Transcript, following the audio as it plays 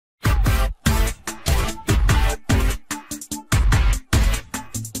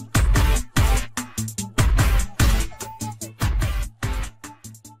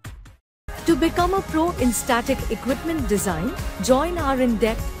become a pro in static equipment design, join our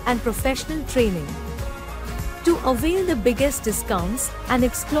in-depth and professional training. To avail the biggest discounts and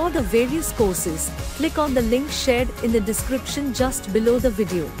explore the various courses, click on the link shared in the description just below the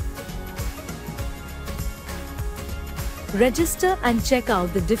video. Register and check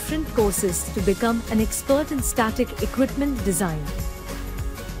out the different courses to become an expert in static equipment design.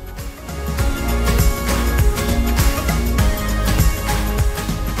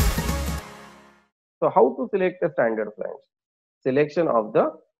 So how to select a standard flange? Selection of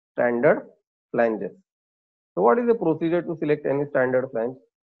the standard flanges. So what is the procedure to select any standard flange?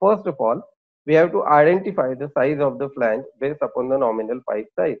 First of all, we have to identify the size of the flange based upon the nominal pipe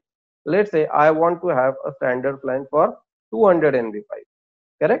size. Let's say I want to have a standard flange for 200 NB pipe,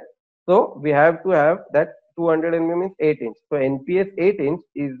 correct? So we have to have that 200 NB means 8 inch. So NPS 8 inch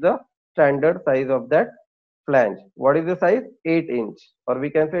is the standard size of that flange. What is the size? 8 inch, or we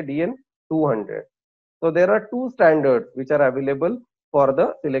can say DN 200. So there are two standards which are available for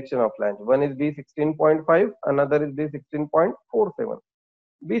the selection of flange. One is B16.5, another is B16.47.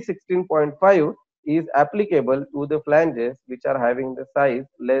 B16.5 is applicable to the flanges which are having the size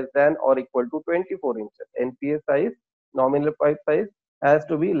less than or equal to 24 inches. NPS size, nominal pipe size, has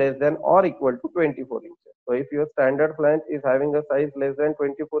to be less than or equal to 24 inches. So if your standard flange is having a size less than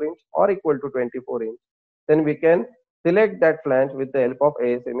 24 inch or equal to 24 inch, then we can select that flange with the help of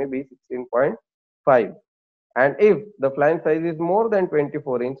ASME B16.5. And if the flange size is more than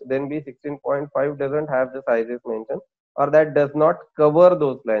 24 inch, then B16.5 doesn't have the sizes mentioned, or that does not cover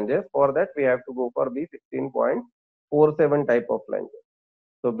those flanges. For that, we have to go for B16.47 type of flanges.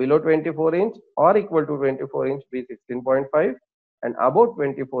 So below 24 inch or equal to 24 inch B16.5, and above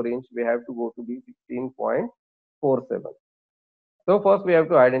 24 inch we have to go to B16.47. So first we have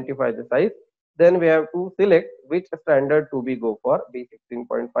to identify the size, then we have to select which standard to be go for,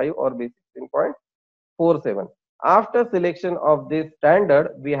 B16.5 or B16.47. After selection of this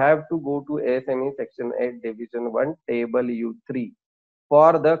standard, we have to go to ASME section 8 division 1 table U3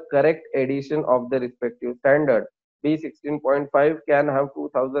 for the correct edition of the respective standard. B16.5 can have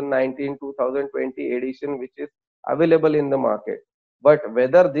 2019-2020 edition which is available in the market, but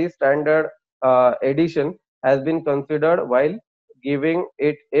whether this standard edition has been considered while giving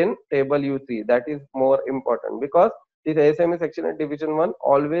it in table U3, that is more important, because this ASME section at division 1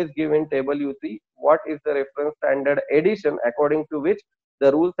 always give in table U3 what is the reference standard edition according to which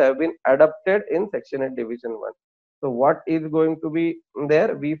the rules have been adopted in section at division 1. So what is going to be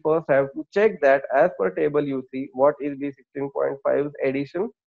there? We first have to check that as per table U3 what is B16.5's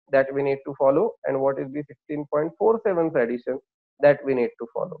edition that we need to follow and what is B16.47's edition that we need to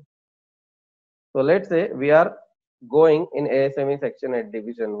follow. So let's say we are going in ASME section at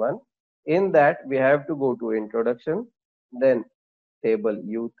division 1. In that we have to go to introduction, then table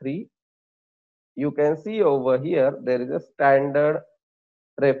U3. You can see over here there is a standard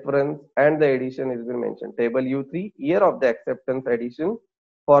reference and the edition is been mentioned. Table U3, year of the acceptance edition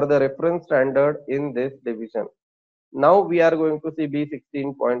for the reference standard in this division. Now we are going to see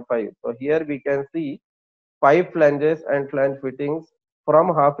B16.5. So here we can see 5 flanges and flange fittings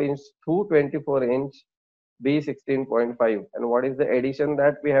from half inch to 24 inch B16.5. And what is the edition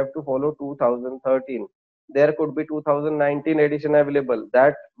that we have to follow? 2013. There could be 2019 edition available,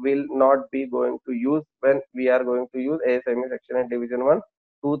 that will not be going to use when we are going to use ASME section and division 1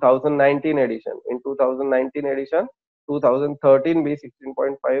 2019 edition. In 2019 edition, 2013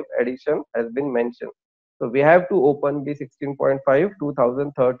 B16.5 edition has been mentioned. So we have to open B16.5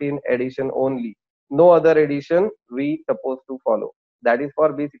 2013 edition only. No other edition we supposed to follow. That is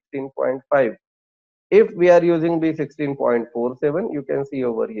for B16.5. If we are using B16.47, you can see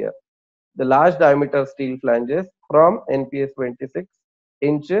over here the large diameter steel flanges from NPS 26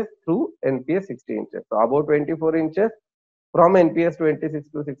 inches through NPS 60 inches. So about 24 inches from NPS 26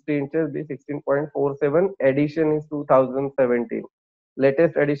 to 60 inches, B16.47 edition is 2017.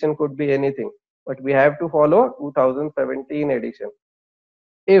 Latest edition could be anything, but we have to follow 2017 edition.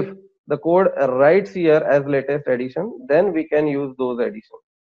 If the code writes here as latest edition, then we can use those editions.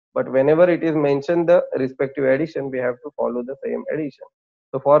 But whenever it is mentioned the respective edition, we have to follow the same edition.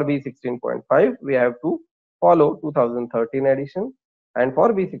 So for B16.5, we have to follow 2013 edition, and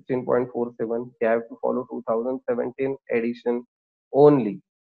for B16.47, we have to follow 2017 edition only.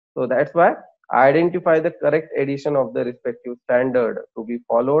 So that's why identify the correct edition of the respective standard to be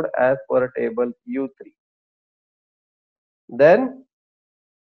followed as per table U3. Then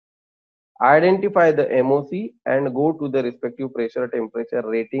identify the MOC and go to the respective pressure temperature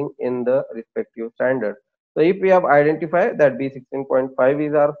rating in the respective standard. So if we have identified that B16.5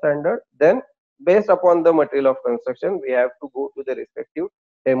 is our standard, then based upon the material of construction, we have to go to the respective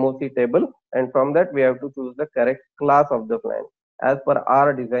MOC table, and from that we have to choose the correct class of the flange as per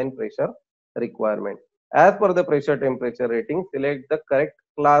our design pressure requirement. As per the pressure temperature rating, select the correct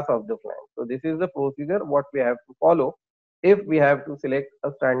class of the flange. So this is the procedure what we have to follow if we have to select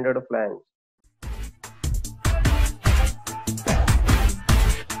a standard flange.